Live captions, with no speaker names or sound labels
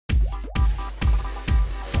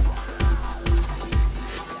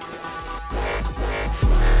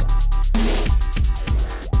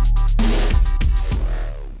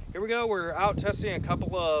go, we're out testing a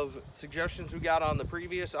couple of suggestions we got on the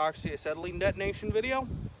previous Oxy Acetylene Detonation video.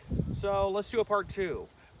 So let's do a part 2.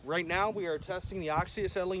 Right now we are testing the Oxy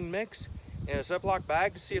Acetylene mix in a Ziploc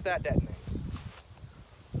bag to see if that detonates.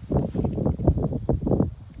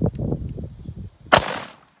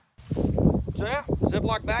 So yeah,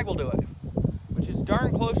 Ziploc bag will do it, which is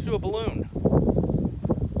darn close to a balloon.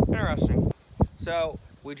 Interesting. So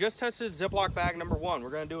we just tested Ziploc bag number 1. We're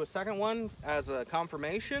going to do a second one as a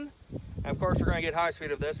confirmation. And of course we're going to get high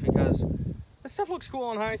speed of this because this stuff looks cool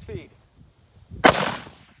on high speed.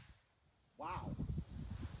 Wow.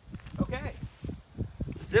 Okay.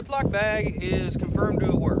 Ziploc bag is confirmed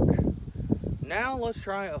to work. Now let's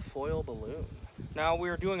try a foil balloon. Now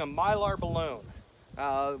we're doing a Mylar balloon.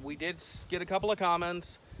 We did get a couple of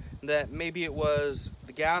comments that maybe it was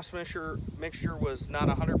the gas mixture was not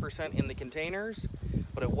 100% in the containers,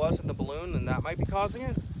 but it was in the balloon, and that might be causing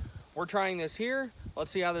it. We're trying this here.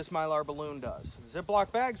 Let's see how this Mylar balloon does.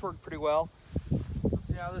 Ziploc bags work pretty well. Let's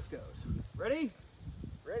see how this goes. Ready?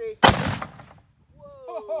 Ready.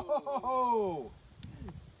 Whoa!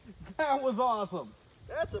 That was awesome.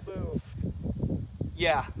 That's a boom.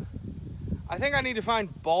 Yeah. I think I need to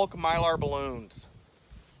find bulk Mylar balloons.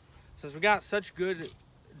 Since we got such good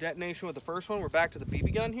detonation with the first one, we're back to the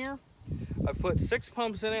BB gun here. I've put 6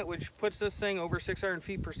 pumps in it, which puts this thing over 600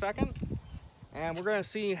 feet per second. And we're going to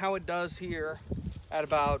see how it does here at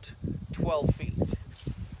about 12 feet.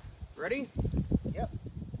 Ready? Yep.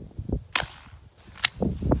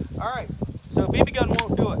 Alright, so BB gun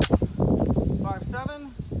won't do it. 5.7.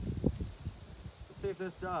 Let's see if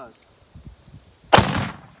this does.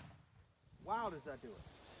 Wow, does that do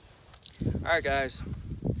it. Alright guys,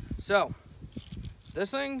 so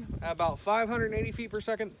this thing at about 580 feet per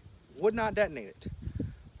second would not detonate it.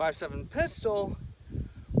 5.7 pistol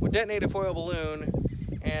would detonate a foil balloon,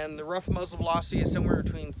 and the rough muzzle velocity is somewhere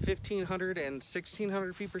between 1,500 and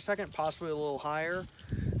 1,600 feet per second, possibly a little higher.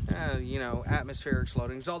 You know, atmospheric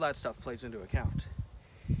loadings, all that stuff plays into account.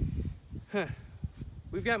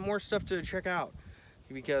 We've got more stuff to check out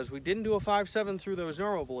because we didn't do a 5.7 through those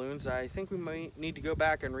normal balloons. I think we might need to go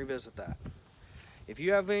back and revisit that. If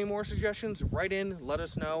you have any more suggestions, write in, let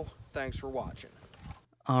us know. Thanks for watching.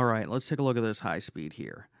 All right, let's take a look at this high speed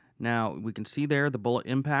here. Now, we can see there the bullet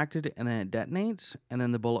impacted, and then it detonates, and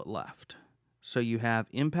then the bullet left. So you have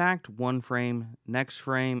impact, 1 frame, next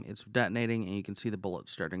frame, it's detonating, and you can see the bullet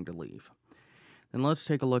starting to leave. Then let's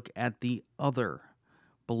take a look at the other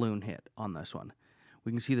balloon hit on this one.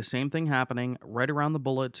 We can see the same thing happening right around the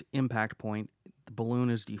bullet's impact point. The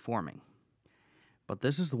balloon is deforming. But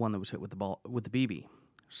this is the one that was hit with the BB.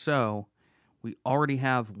 So we already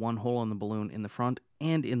have 1 hole in the balloon in the front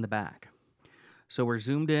and in the back. So we're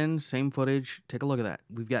zoomed in, same footage. Take a look at that.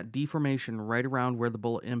 We've got deformation right around where the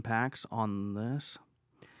bullet impacts on this.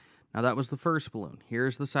 Now that was the first balloon.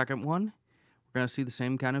 Here's the second one. We're going to see the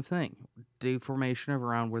same kind of thing. Deformation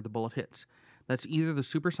around where the bullet hits. That's either the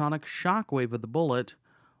supersonic shock wave of the bullet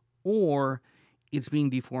or it's being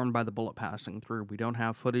deformed by the bullet passing through. We don't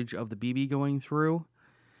have footage of the BB going through,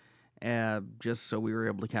 just so we were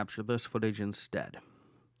able to capture this footage instead.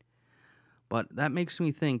 But that makes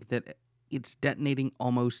me think that it's detonating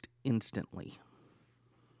almost instantly.